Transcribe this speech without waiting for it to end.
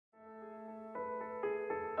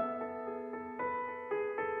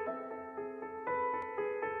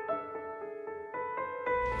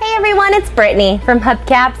Hey everyone, it's Brittany from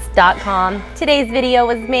Hubcaps.com. Today's video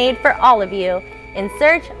was made for all of you in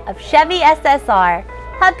search of Chevy SSR,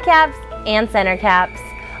 hubcaps, and center caps.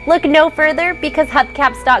 Look no further because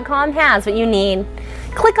Hubcaps.com has what you need.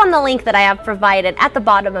 Click on the link that I have provided at the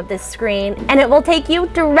bottom of this screen and it will take you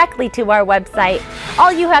directly to our website.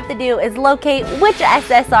 All you have to do is locate which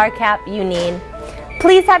SSR cap you need.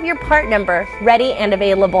 Please have your part number ready and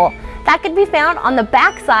available. That could be found on the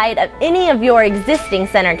back side of any of your existing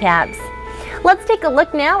center caps. Let's take a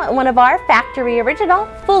look now at one of our factory original,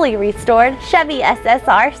 fully restored Chevy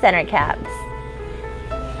SSR center caps.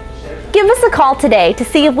 Give us a call today to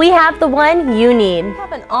see if we have the one you need. We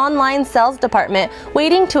have an online sales department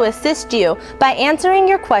waiting to assist you by answering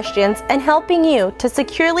your questions and helping you to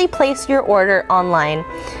securely place your order online.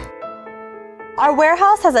 Our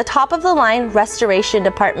warehouse has a top-of-the-line restoration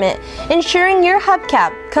department, ensuring your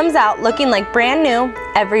hubcap comes out looking like brand new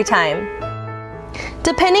every time.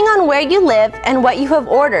 Depending on where you live and what you have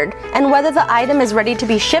ordered and whether the item is ready to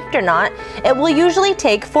be shipped or not, it will usually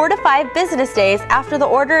take 4 to 5 business days after the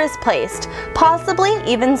order is placed, possibly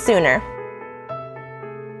even sooner.